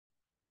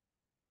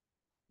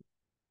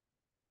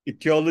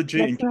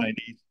Etiology in Let's not.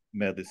 Chinese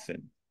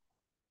medicine.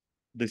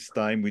 This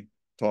time we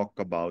talk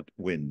about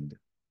wind.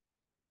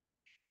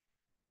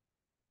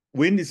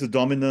 Wind is a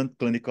dominant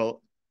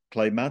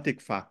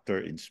climatic factor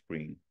in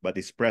spring, but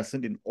is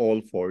present in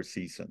all four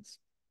seasons.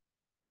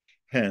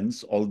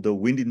 Hence, although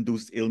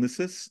wind-induced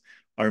illnesses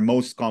are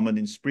most common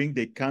in spring,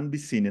 they can be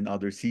seen in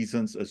other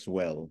seasons as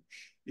well.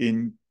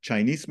 In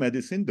Chinese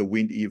medicine, the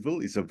wind evil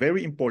is a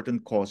very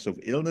important cause of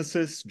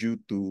illnesses due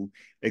to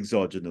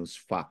exogenous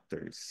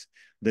factors.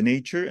 The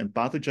nature and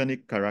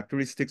pathogenic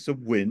characteristics of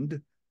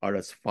wind are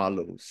as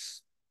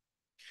follows.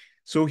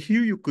 So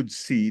here you could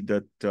see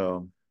that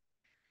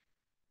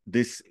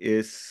this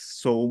is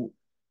so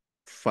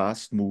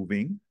fast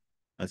moving,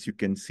 as you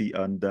can see.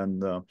 And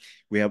then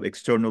we have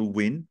external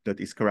wind that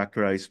is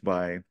characterized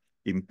by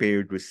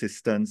impaired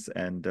resistance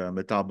and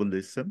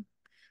metabolism,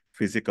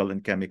 physical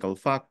and chemical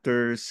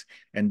factors,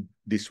 and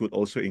this would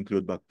also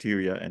include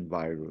bacteria and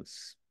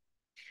virus.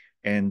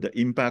 And the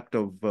impact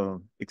of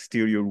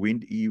exterior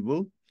wind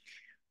evil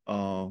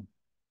uh,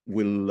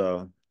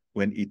 will,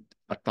 when it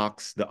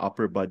attacks the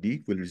upper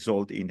body, will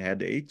result in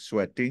headache,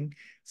 sweating,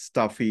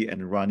 stuffy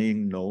and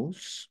running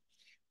nose,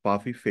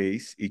 puffy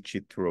face,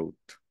 itchy throat.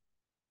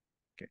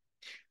 Okay,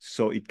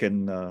 so it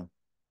can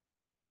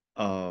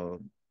uh,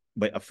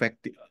 by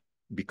affect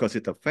because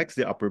it affects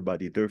the upper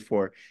body.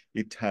 Therefore,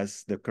 it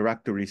has the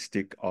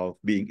characteristic of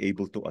being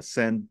able to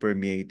ascend,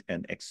 permeate,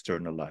 and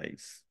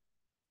externalize.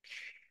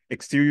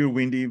 Exterior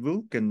wind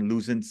evil can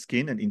loosen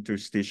skin and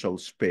interstitial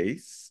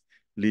space,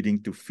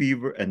 leading to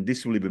fever, and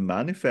this will be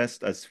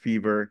manifest as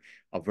fever,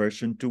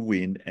 aversion to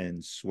wind,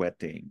 and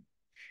sweating.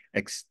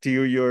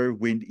 Exterior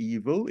wind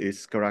evil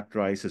is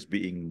characterized as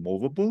being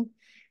movable,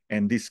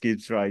 and this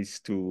gives rise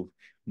to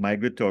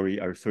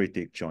migratory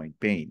arthritic joint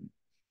pain.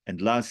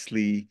 And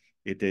lastly,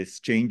 it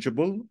is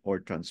changeable or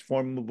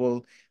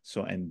transformable.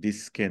 So, and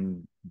this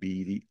can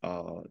be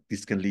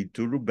this can lead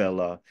to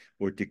rubella,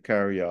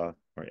 urticaria,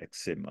 or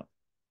eczema.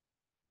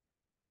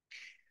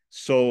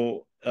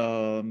 So,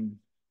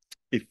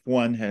 if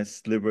one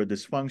has liver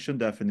dysfunction,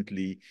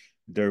 definitely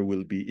there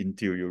will be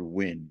interior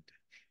wind,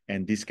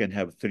 and this can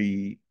have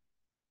three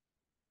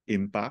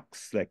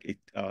impacts, like it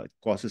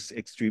causes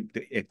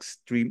the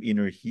extreme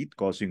inner heat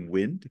causing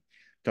wind,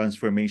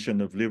 transformation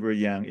of liver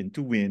yang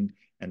into wind,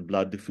 and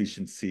blood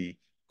deficiency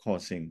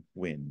causing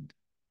wind.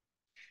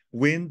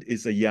 Wind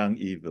is a yang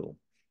evil.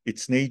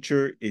 Its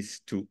nature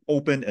is to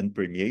open and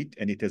permeate,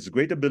 and it has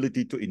great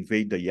ability to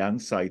invade the yang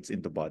sites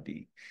in the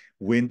body.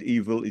 Wind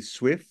evil is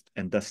swift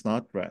and does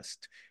not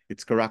rest.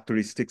 Its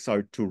characteristics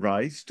are to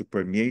rise, to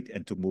permeate,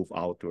 and to move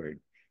outward.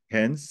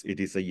 Hence, it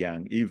is a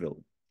yang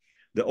evil.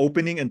 The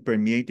opening and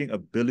permeating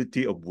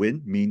ability of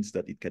wind means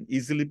that it can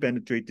easily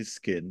penetrate the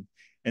skin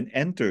and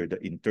enter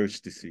the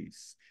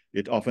interstices.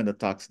 It often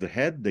attacks the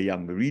head, the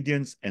yang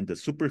meridians, and the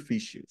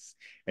superficies,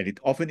 and it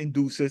often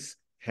induces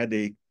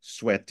headache,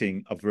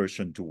 sweating,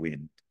 aversion to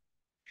wind.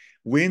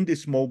 Wind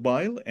is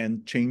mobile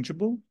and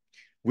changeable.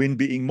 Wind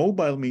being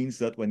mobile means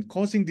that when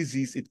causing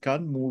disease, it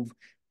can move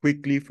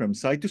quickly from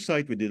side to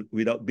side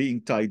without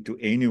being tied to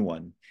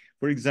anyone.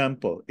 For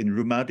example, in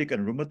rheumatic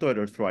and rheumatoid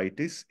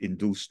arthritis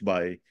induced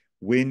by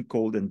wind,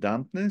 cold, and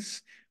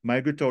dampness,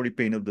 migratory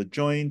pain of the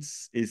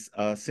joints is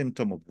a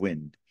symptom of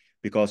wind.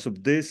 Because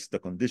of this, the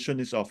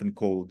condition is often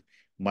called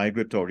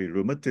migratory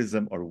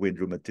rheumatism or wind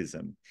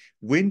rheumatism.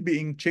 Wind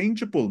being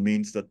changeable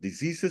means that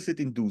diseases it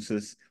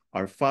induces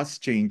are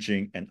fast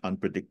changing and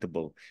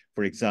unpredictable.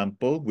 For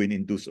example,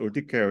 wind-induced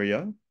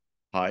urticaria,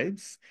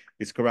 hives,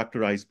 is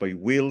characterized by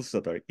wheals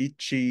that are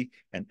itchy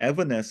and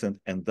evanescent,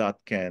 and that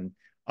can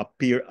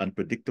appear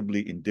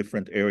unpredictably in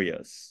different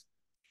areas.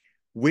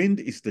 Wind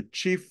is the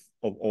chief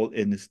of all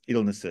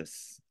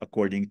illnesses,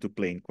 according to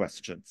Plain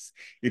Questions.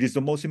 It is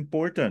the most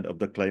important of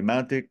the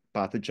climatic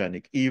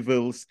pathogenic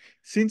evils,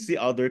 since the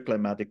other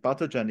climatic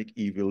pathogenic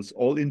evils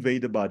all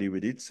invade the body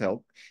with its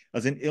help,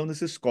 as in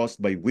illnesses caused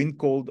by wind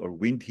cold or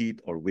wind heat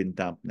or wind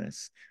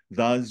dampness.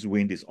 Thus,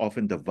 wind is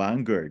often the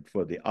vanguard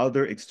for the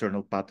other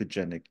external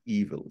pathogenic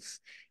evils.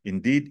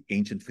 Indeed,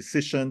 ancient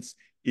physicians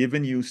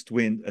even used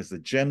wind as the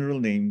general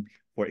name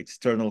for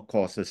external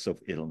causes of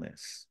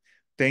illness.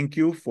 Thank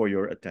you for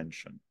your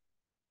attention.